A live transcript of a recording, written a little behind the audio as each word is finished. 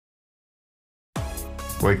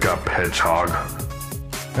Wake up, Hedgehog.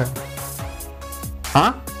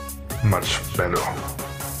 Huh? Much better.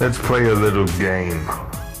 Let's play a little game.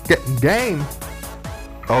 Game?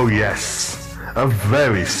 Oh yes, a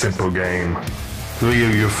very simple game. 3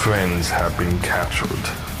 of your friends have been captured.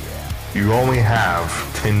 You only have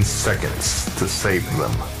 10 seconds to save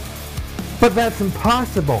them. But that's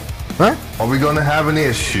impossible. Huh? Are we gonna have an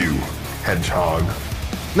issue, Hedgehog?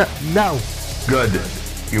 No. Good.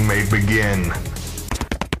 You may begin.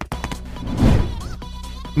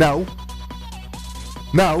 No.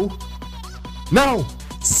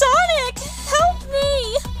 Sonic, help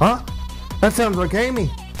me! Huh? That sounds like Amy.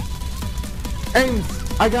 Ames,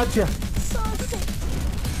 I got you. Sonic.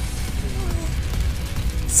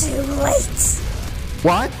 Too late.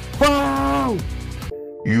 What? Whoa!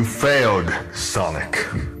 You failed, Sonic.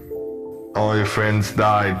 All your friends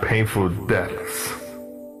died painful deaths.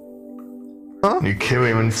 Huh? You can't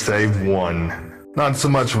even save one. Not so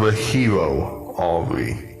much of a hero, are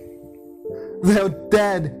we? They're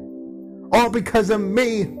dead. All because of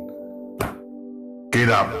me. Get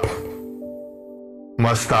up.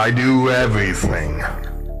 Must I do everything?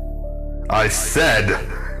 I said,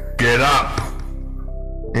 get up!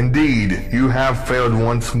 Indeed, you have failed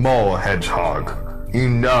once more, Hedgehog. You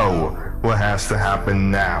know what has to happen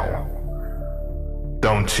now.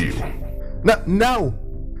 Don't you? No.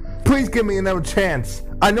 Please give me another chance.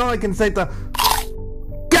 I know I can save the...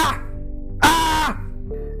 Gah! Ah!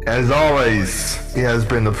 As always, it has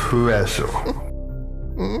been a pleasure.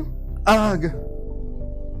 Ugh.